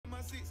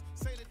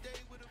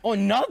Oh,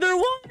 another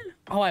one?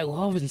 Oh, I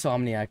love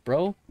Insomniac,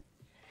 bro.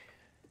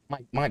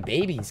 My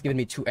baby's giving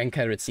me 2 end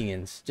credit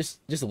scenes.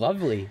 Just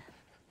lovely.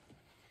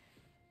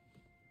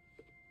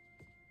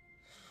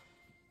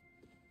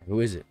 Who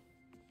is it?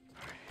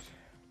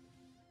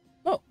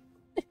 Oh.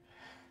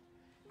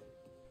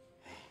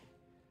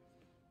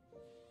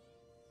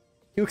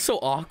 You look so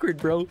awkward,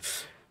 bro.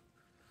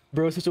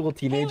 Bro, such a little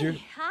teenager.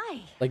 Hey,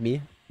 hi. Like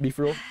me. Be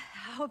for real.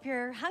 Hope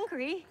you're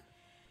hungry.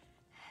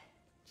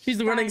 She's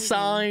the running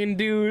sign,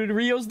 dude.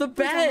 Rio's the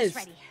best.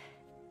 Ready.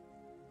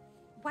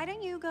 Why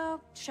don't you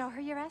go show her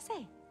your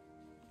essay?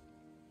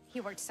 He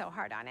worked so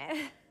hard on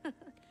it.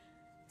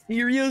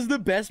 Rio's the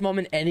best mom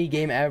in any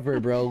game ever,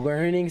 bro.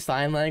 Learning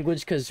sign language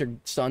because her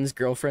son's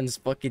girlfriend's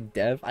fucking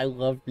deaf. I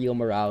love Rio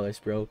Morales,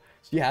 bro.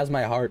 She has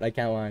my heart, I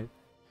can't lie.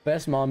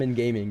 Best mom in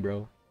gaming,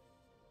 bro.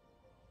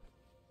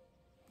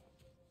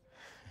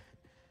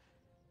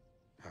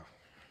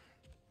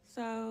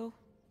 So,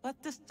 what's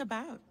this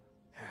about?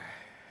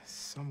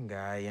 Some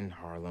guy in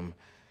Harlem.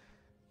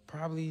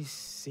 Probably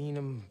seen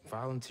him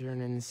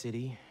volunteering in the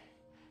city,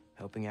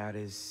 helping out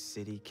his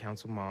city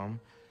council mom,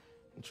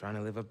 and trying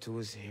to live up to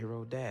his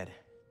hero dad.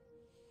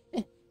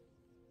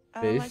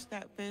 I like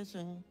that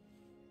vision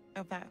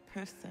of that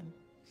person.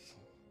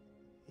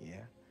 Yeah.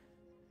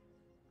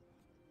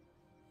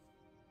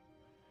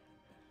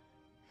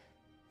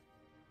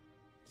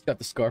 He's got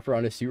the scarf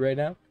around his suit right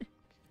now.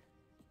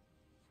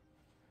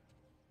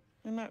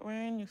 You're not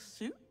wearing your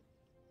suit?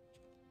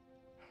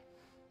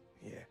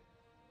 Yeah.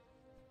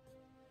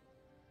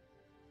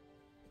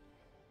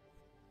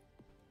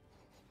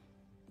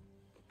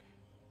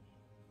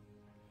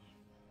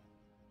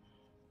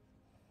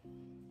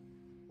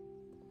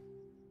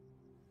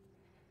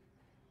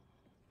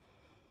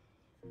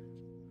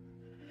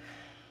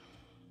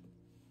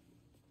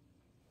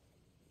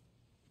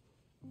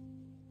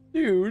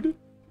 Dude.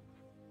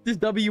 This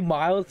W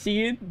Miles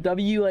scene?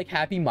 W like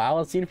Happy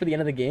Miles scene for the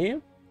end of the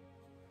game?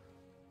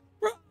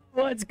 Bro,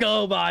 let's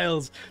go,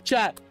 Miles.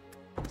 Chat.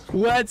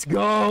 Let's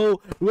go.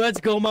 Let's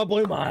go, my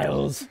boy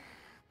Miles.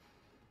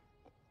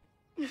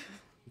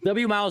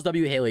 W Miles,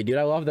 W Haley, dude.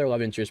 I love their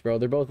love interest, bro.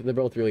 They're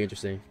both really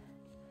interesting.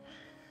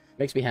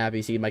 Makes me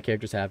happy seeing my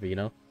characters happy, you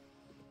know?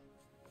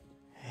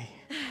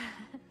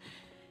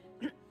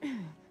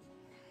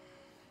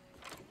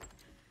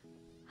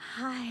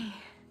 Hi.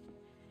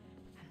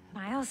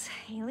 Miles,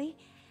 Haley.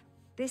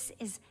 This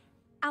is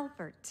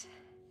Albert.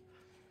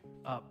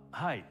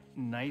 Hi.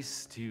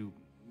 Nice to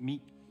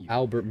meet you.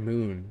 Albert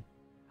Moon.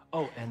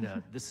 Oh, and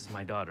this is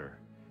my daughter,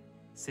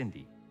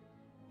 Cindy.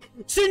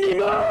 Cindy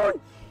Moon!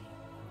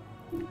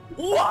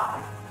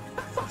 What?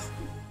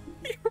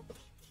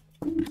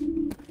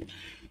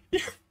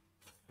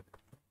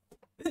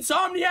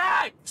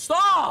 Insomniac!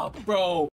 Stop, bro!